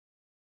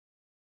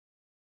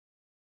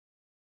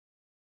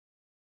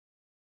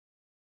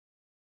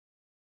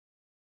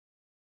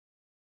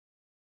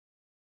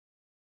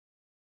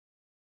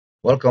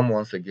Welcome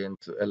once again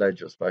to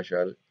Elijah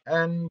Spatial,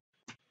 and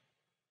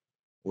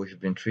we've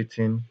been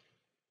treating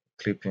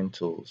clipping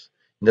tools.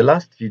 In the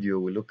last video,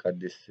 we looked at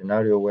this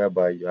scenario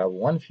whereby you have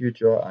one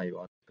future and you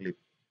want to clip.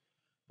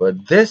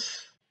 But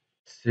this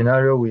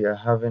scenario we are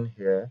having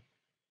here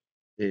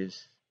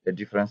is a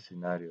different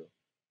scenario.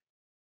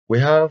 We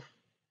have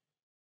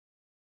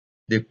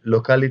the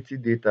locality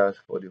data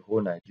for the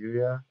whole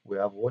Nigeria. We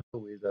have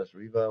waterways as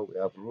river. We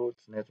have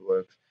roads,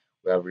 networks.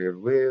 We have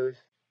railways.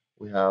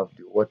 We have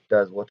the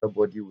water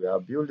body. We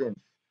have buildings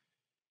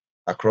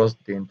across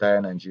the entire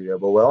Nigeria.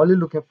 But we're only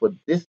looking for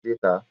this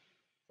data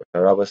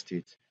Taraba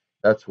State.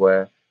 That's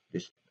where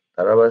the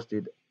Taraba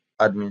State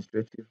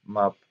administrative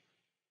map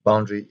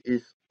boundary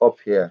is up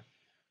here.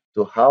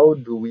 So how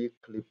do we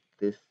clip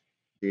this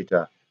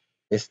data?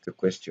 Is the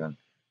question.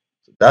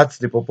 So that's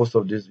the purpose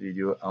of this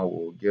video, and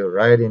we'll get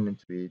right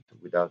into it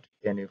without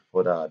any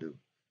further ado.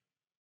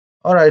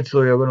 All right,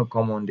 so you're going to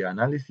come on the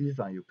analysis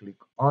and you click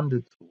on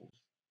the tools.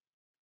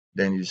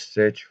 Then you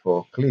search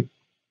for clip,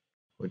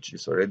 which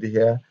is already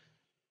here.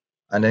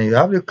 And then you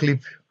have the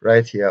clip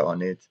right here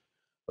on it.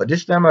 But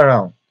this time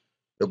around,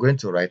 you're going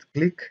to right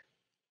click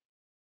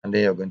and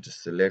then you're going to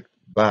select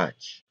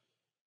batch.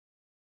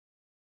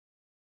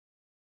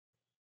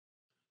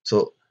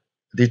 So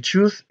the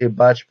choose a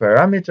batch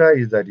parameter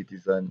is that it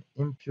is an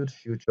input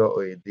feature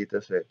or a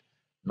data set,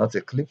 not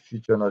a clip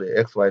feature, not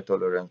a XY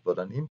tolerance, but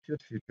an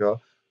input feature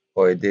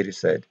or a data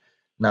set.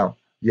 Now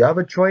you have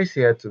a choice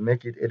here to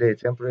make it either a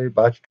temporary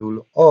batch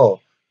tool or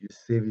you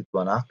save it to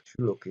an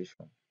actual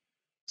location.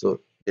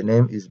 So the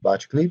name is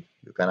batch clip.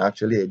 You can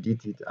actually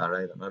edit it and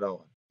write another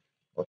one.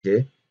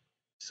 Okay,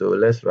 so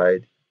let's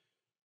write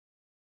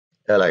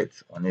elite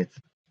on it.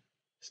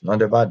 It's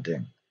not a bad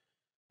thing.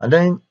 And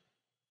then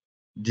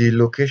the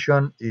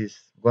location is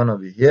gonna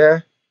be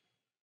here,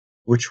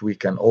 which we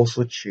can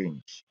also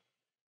change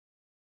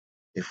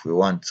if we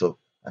want. So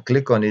I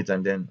click on it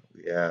and then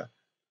we are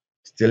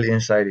still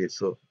inside it.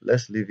 So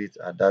let's leave it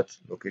at that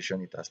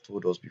location it has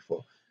told us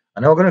before.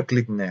 And now we're going to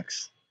click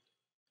next.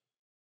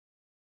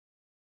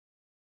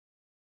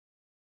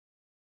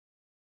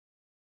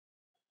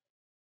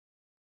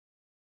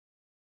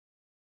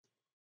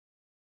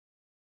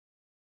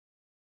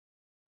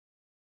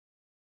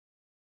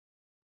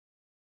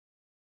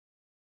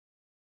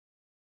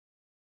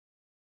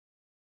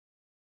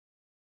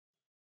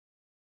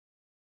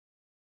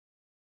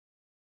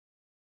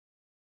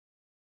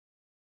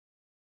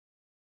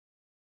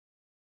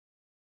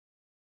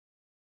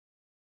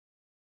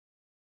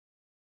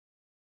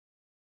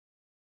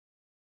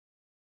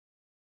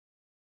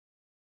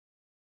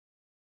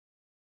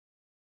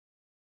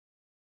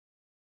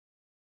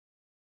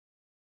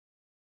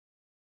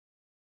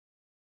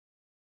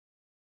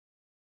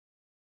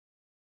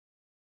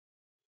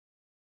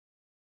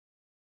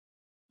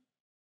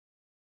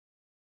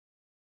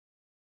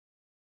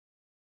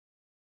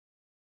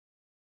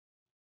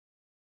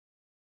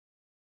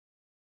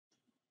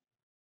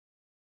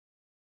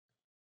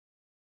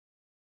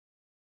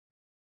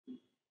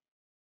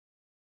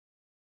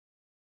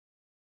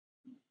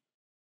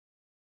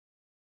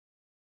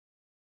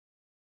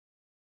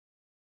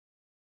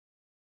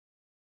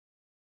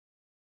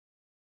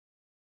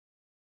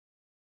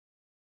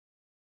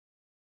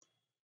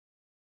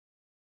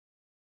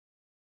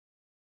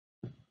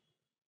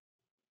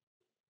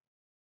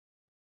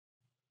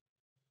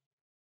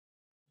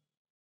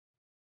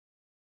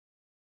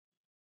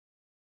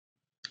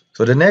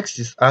 So the next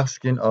is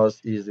asking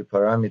us is the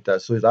parameter.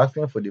 So it's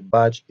asking for the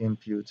batch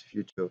input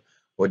future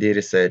or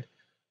data set.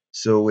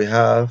 So we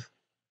have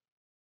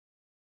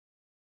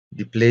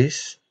the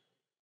place,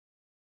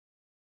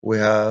 we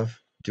have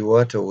the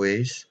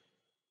waterways.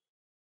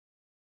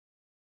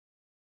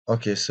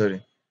 Okay,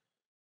 sorry.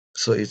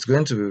 So it's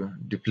going to be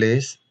the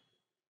place,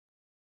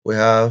 we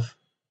have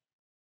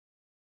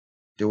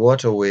the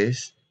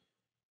waterways,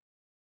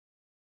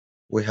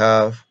 we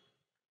have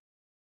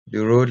the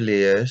road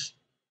layers,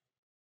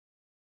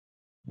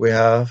 we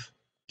have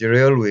the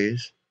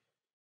railways,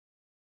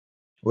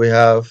 we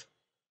have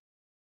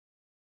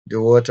the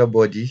water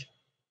body,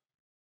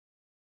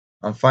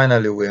 and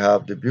finally we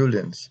have the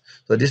buildings.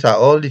 So these are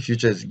all the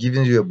features,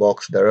 giving you a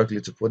box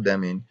directly to put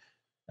them in,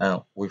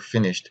 and we've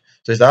finished.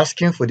 So it's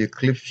asking for the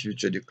clip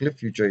feature. The clip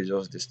feature is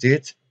just the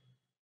state,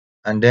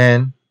 and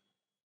then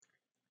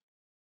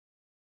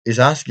it's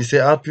asking say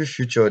output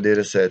feature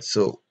data set.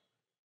 So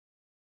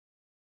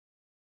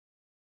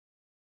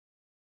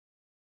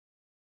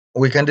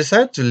we can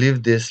decide to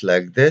leave this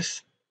like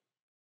this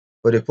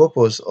for the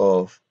purpose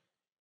of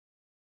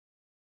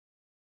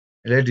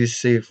let it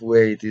save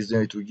where it is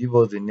going to give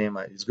us the name,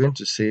 and it's going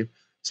to save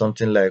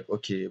something like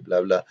okay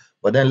blah blah,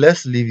 but then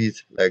let's leave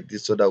it like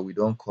this so that we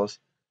don't cause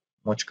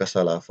much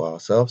kasala for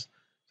ourselves.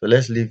 So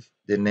let's leave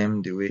the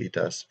name the way it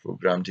has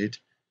programmed it,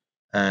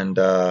 and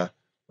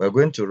we're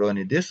going to run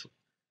it. This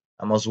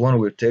Amos one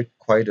will take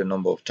quite a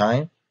number of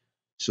time,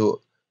 so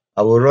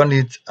I will run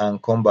it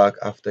and come back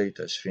after it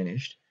has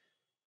finished.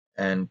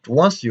 And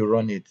once you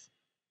run it,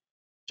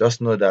 just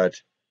know that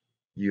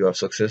you have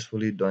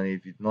successfully done it.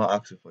 It did not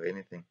ask you for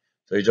anything.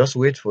 So you just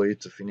wait for it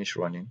to finish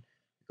running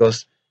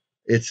because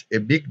it's a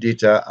big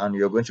data and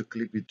you're going to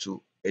clip it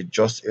to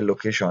just a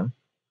location.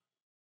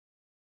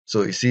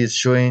 So you see it's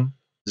showing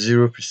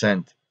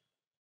 0%.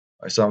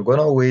 So I'm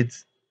gonna wait.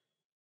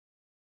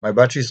 My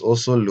battery is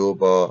also low,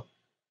 but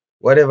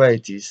whatever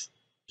it is,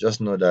 just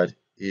know that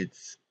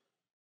it's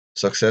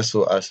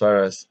successful as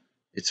far as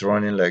it's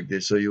running like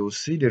this. So you will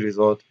see the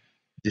result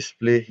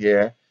display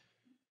here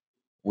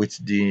with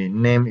the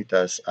name it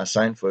has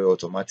assigned for you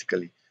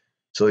automatically.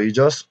 So you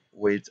just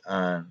wait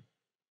and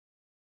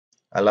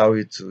allow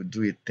it to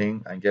do its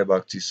thing and get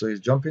back to you. So it's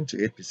jumping to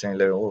 8%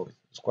 level. Oh,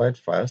 it's quite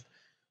fast,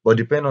 but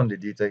depend on the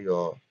data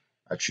you're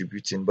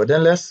attributing. But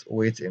then let's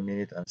wait a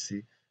minute and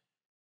see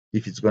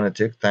if it's going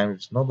to take time. If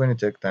it's not going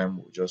to take time,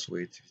 we'll just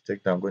wait. If it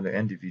takes time, I'm going to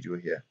end the video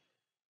here.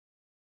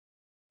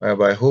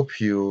 But I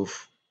hope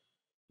you've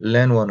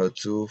learned one or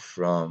two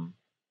from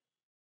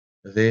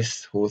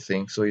this whole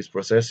thing. So it's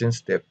processing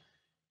step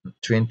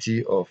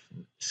 20 of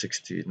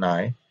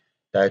 69,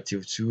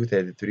 32,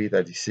 33,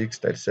 36,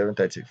 37,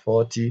 30,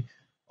 40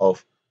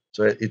 of,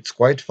 so it's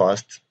quite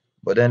fast.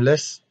 But then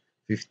let's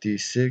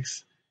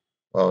 56,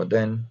 well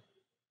then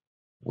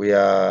we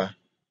are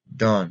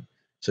done.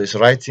 So it's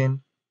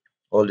writing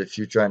all the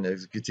future and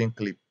executing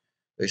clip.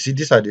 You see,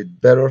 these are the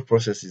better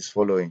processes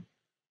following,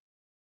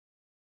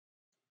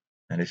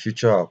 and the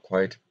future are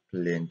quite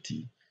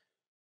plenty.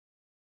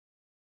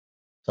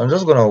 So I'm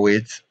just gonna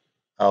wait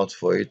out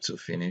for it to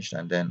finish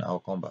and then I'll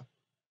come back.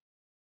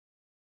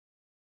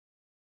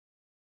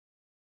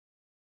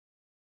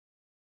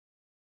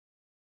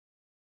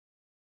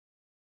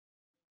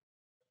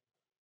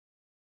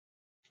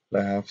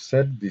 Like I've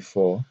said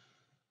before,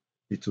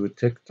 it will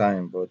take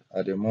time, but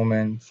at the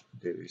moment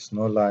there is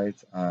no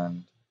light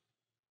and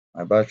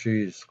my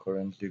battery is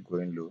currently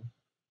going low.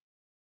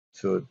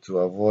 So to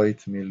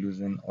avoid me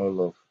losing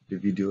all of the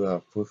video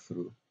I've put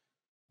through,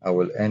 I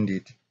will end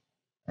it,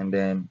 and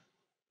then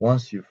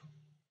once you've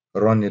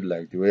run it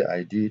like the way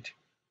I did,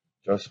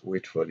 just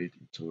wait for it,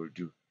 it will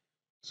do.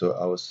 So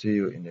I will see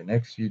you in the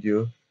next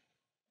video,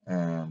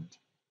 and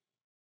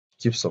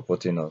keep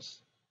supporting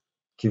us,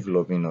 keep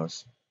loving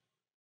us,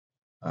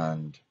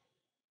 and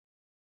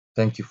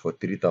thank you for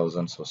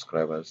 3,000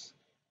 subscribers.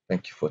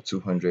 Thank you for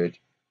 200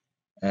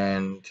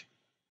 and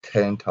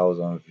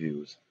 10,000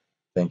 views.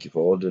 Thank you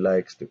for all the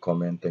likes, the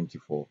comment. Thank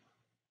you for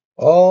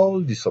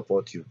all the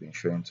support you've been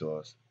showing to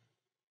us.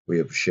 We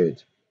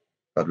appreciate.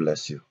 God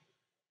bless you.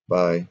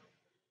 Bye.